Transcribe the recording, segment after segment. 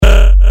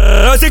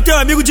Você que tem um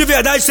amigo de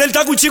verdade, se ele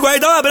tá contigo aí,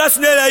 dá um abraço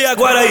nele aí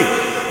agora aí.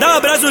 Dá um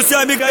abraço no seu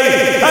amigo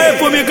aí. Aê,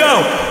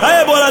 formigão.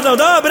 Aê, boladão.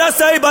 Dá um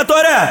abraço aí,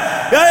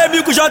 Batoré. E aí,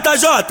 amigo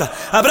JJ.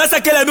 Abraça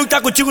aquele amigo que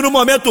tá contigo no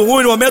momento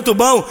ruim, no momento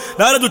bom,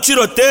 na hora do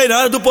tiroteio, na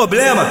hora do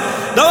problema.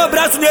 Dá um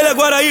abraço nele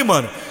agora aí,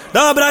 mano.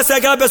 Dá um abraço aí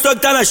àquela pessoa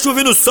que tá na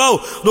chuva e no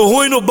sol, no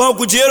ruim e no bom,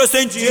 com dinheiro ou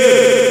sem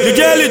dinheiro.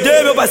 DJ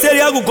LD, meu parceiro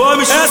Yago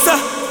Gomes. Essa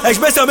é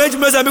especialmente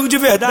meus amigos de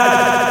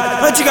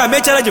verdade.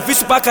 Antigamente era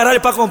difícil pra caralho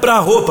pra comprar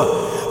uma roupa.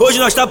 Hoje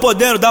nós tá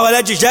podendo dar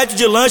olé de jet,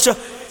 de lancha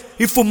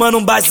e fumando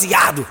um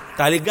baseado,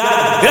 tá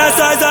ligado?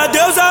 Graças a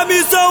Deus a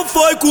missão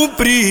foi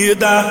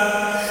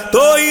cumprida.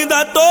 Tô indo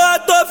à toa,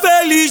 tô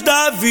feliz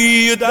da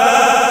vida.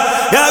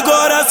 E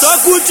agora só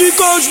curtir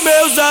com os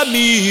meus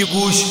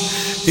amigos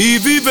e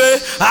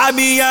viver a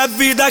minha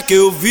vida que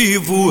eu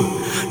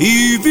vivo.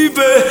 E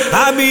viver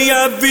a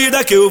minha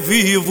vida que eu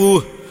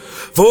vivo.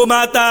 Vou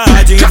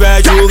matar de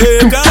inveja o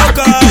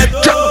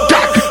recalcado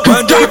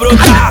quando eu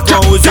brotar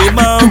com os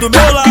irmãos do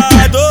meu lado.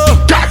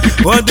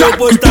 Quando eu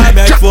postar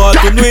minhas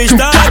fotos no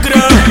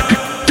Instagram,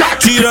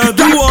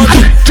 tirando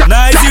onda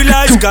nas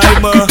Ilhas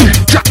Caimã.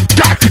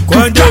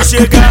 Quando eu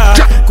chegar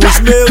com os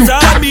meus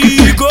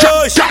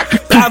amigos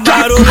pra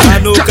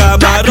marolar no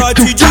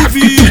camarote de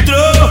vidro,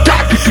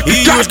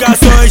 e os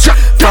garçons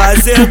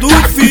fazendo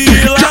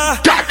fila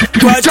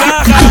com as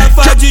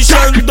garrafas de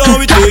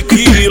Xandão e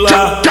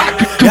tequila,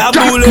 e a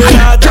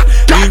mulherada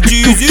em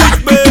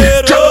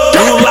desespero.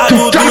 Do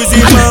lado dos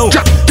irmãos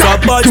só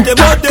pode ter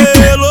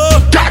modelo.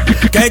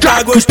 Quem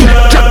tá gostando,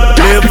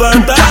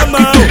 levanta a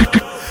mão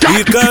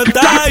e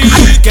canta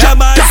aí, que é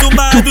mais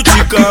uma do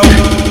Tikão.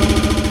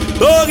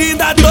 Tô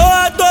rindo à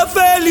toa, tô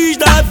feliz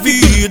da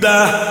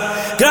vida.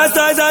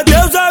 Graças a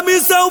Deus a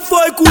missão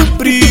foi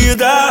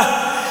cumprida.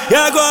 E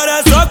agora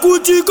é só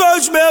curtir com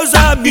os meus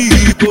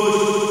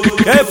amigos.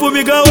 E aí,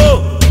 formigão,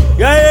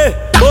 e aí,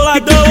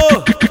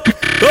 boladão,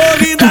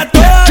 tô rindo à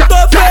toa,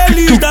 tô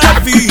feliz da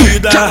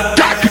vida.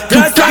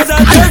 Graças a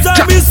Deus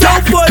a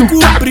missão foi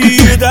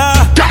cumprida.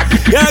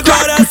 E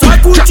agora é só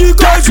curtir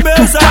com os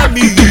meus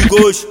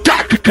amigos.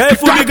 E aí,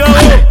 formigão,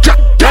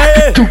 e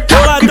aí,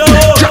 boladão.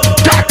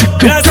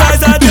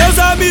 Graças a Deus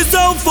a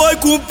missão foi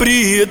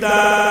cumprida.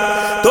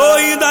 Tô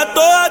indo à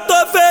toa,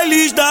 tô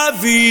feliz da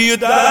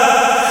vida.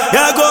 E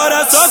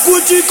agora é só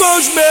curtir com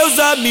os meus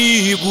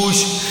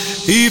amigos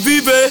e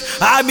viver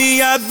a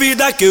minha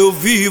vida que eu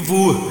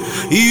vivo.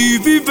 E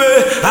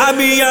viver a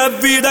minha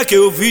vida que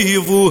eu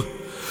vivo.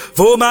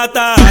 Vou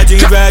matar de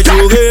inveja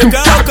o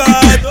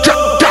recalcado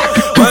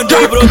quando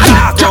eu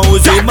brotar com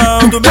os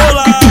irmãos do meu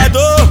lado.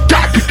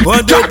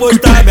 Quando eu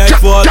postar minhas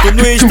fotos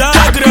no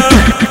Instagram,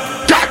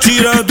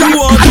 tirando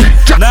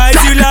onda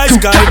nas Ilhas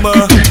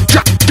Caimã.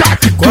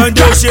 Quando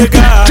eu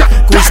chegar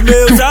com os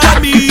meus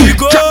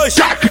amigos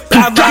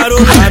pra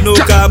marolar no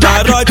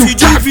camarote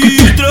de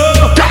vidro,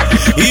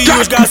 e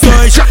os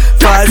garçons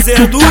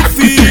fazendo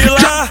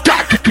fila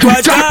com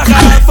as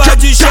garrafas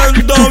de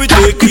Xandão e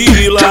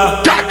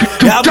tequila,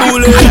 e a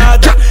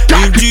mulherada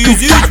em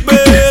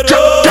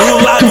desespero.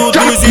 Do lado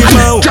dos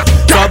irmãos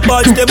só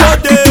pode ter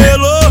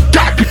modelo.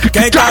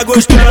 Quem tá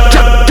gostando,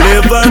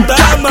 levanta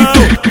a mão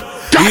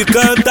e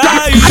canta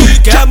aí,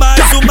 que é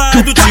mais uma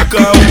do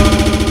Tikão.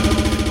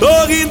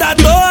 Tô rindo à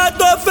toa,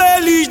 tô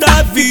feliz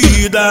da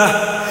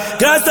vida.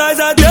 Graças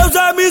a Deus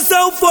a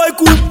missão foi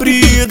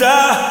cumprida.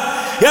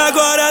 E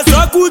agora é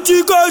só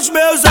curtir com os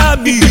meus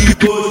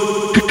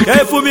amigos. E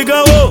aí,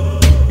 formigão,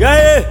 e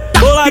aí,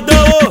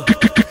 boladão,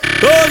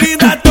 tô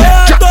rindo à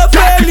toa, tô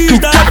feliz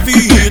da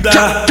vida.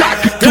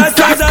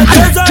 Graças a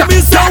Deus a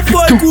missão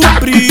foi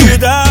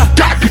cumprida.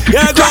 E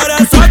agora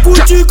é só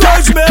curtir com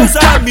os meus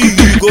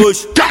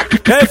amigos.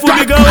 E aí,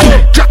 formigão,